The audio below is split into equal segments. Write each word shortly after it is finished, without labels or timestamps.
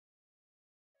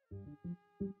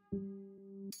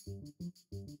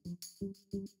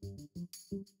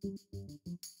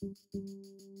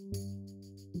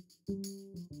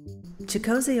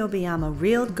Chikoze Obioma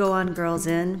reeled Go-On girls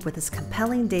in with his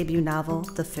compelling debut novel,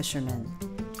 The Fisherman.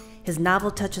 His novel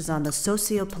touches on the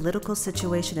socio-political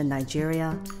situation in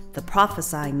Nigeria, the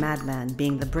prophesying madman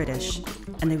being the British,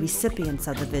 and the recipients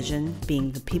of the vision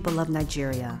being the people of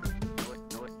Nigeria.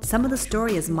 Some of the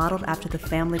story is modeled after the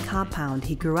family compound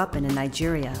he grew up in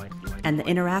Nigeria and the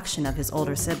interaction of his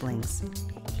older siblings.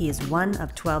 He is one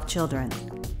of 12 children.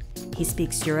 He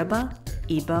speaks Yoruba,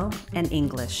 Igbo, and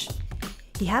English.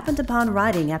 He happened upon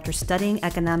writing after studying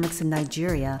economics in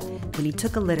Nigeria when he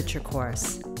took a literature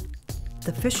course.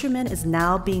 The Fisherman is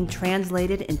now being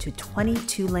translated into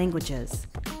 22 languages.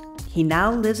 He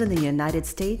now lives in the United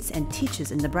States and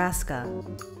teaches in Nebraska.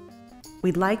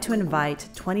 We'd like to invite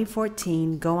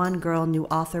 2014 Go-On Girl New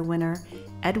Author winner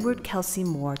Edward Kelsey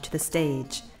Moore to the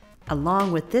stage,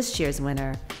 along with this year's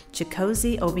winner,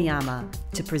 Chikoze Obioma,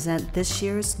 to present this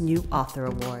year's New Author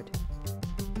Award.